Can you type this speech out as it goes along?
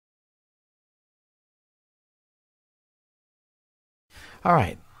All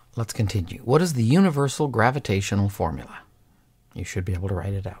right, let's continue. What is the universal gravitational formula? You should be able to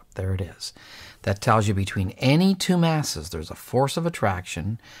write it out. There it is. That tells you between any two masses there's a force of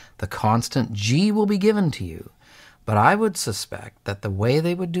attraction. The constant g will be given to you. But I would suspect that the way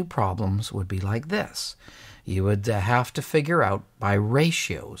they would do problems would be like this. You would have to figure out by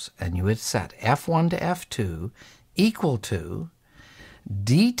ratios, and you would set F1 to F2 equal to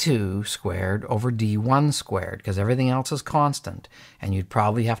d2 squared over d1 squared, because everything else is constant, and you'd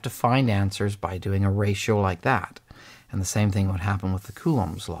probably have to find answers by doing a ratio like that. And the same thing would happen with the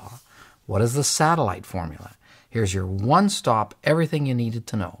Coulomb's law. What is the satellite formula? Here's your one-stop, everything you needed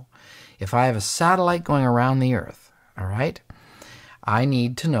to know. If I have a satellite going around the Earth, all right, I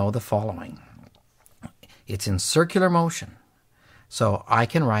need to know the following. It's in circular motion, so I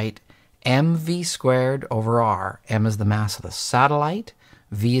can write mv squared over r. M is the mass of the satellite,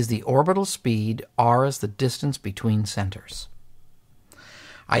 v is the orbital speed, r is the distance between centers.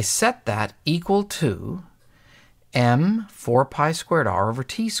 I set that equal to m 4 pi squared r over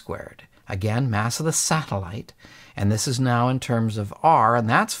t squared. Again, mass of the satellite, and this is now in terms of r, and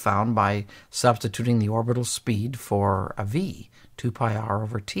that's found by substituting the orbital speed for a v, 2 pi r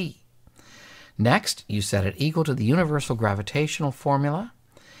over t. Next, you set it equal to the universal gravitational formula,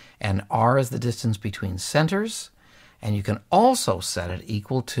 and r is the distance between centers, and you can also set it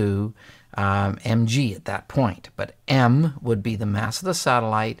equal to mg at that point. But m would be the mass of the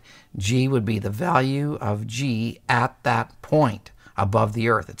satellite, g would be the value of g at that point above the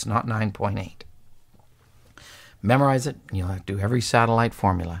Earth. It's not 9.8. Memorize it, and you'll have to do every satellite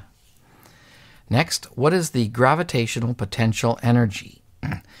formula. Next, what is the gravitational potential energy?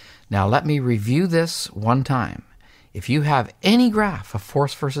 Now let me review this one time. If you have any graph of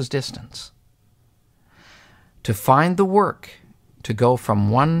force versus distance, to find the work to go from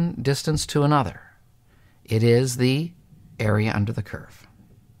one distance to another, it is the area under the curve.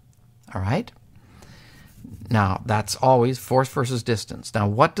 All right? Now, that's always force versus distance. Now,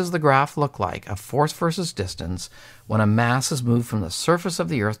 what does the graph look like of force versus distance when a mass is moved from the surface of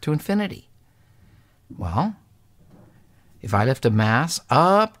the Earth to infinity? Well, if I lift a mass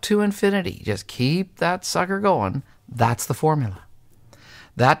up to infinity, just keep that sucker going, that's the formula.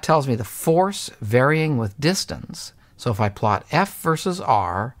 That tells me the force varying with distance. So if I plot F versus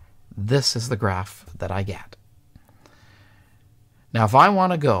R, this is the graph that I get. Now, if I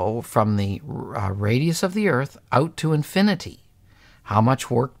want to go from the radius of the Earth out to infinity, how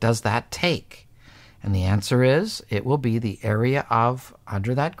much work does that take? And the answer is, it will be the area of,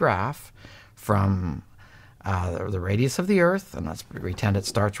 under that graph, from the radius of the Earth, and let's pretend it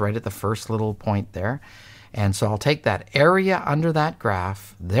starts right at the first little point there. And so I'll take that area under that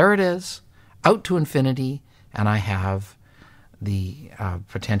graph, there it is, out to infinity, and I have the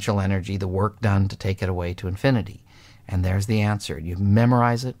potential energy, the work done to take it away to infinity. And there's the answer. You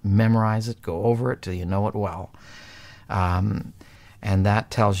memorize it, go over it till you know it well. And that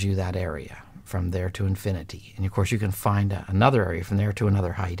tells you that area from there to infinity. And of course you can find another area from there to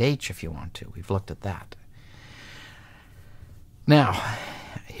another height h if you want to. We've looked at that. Now,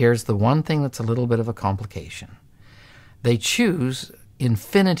 here's the one thing that's a little bit of a complication. They choose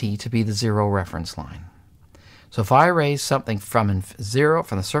infinity to be the zero reference line. So if I raise something from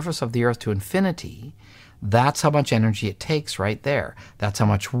the surface of the Earth to infinity, that's how much energy it takes right there. That's how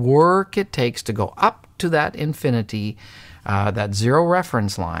much work it takes to go up to that infinity, that zero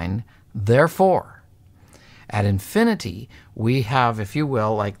reference line. Therefore, at infinity, we have, if you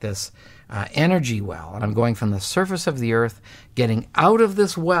will, like this energy well, and I'm going from the surface of the Earth, getting out of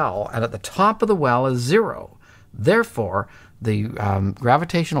this well, and at the top of the well is zero. Therefore, the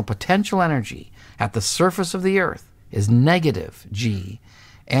gravitational potential energy at the surface of the Earth is negative g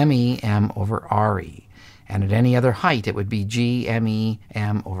m over re. And at any other height, it would be g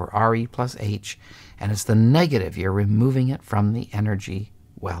m over re plus h, and it's the negative. You're removing it from the energy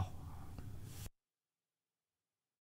well.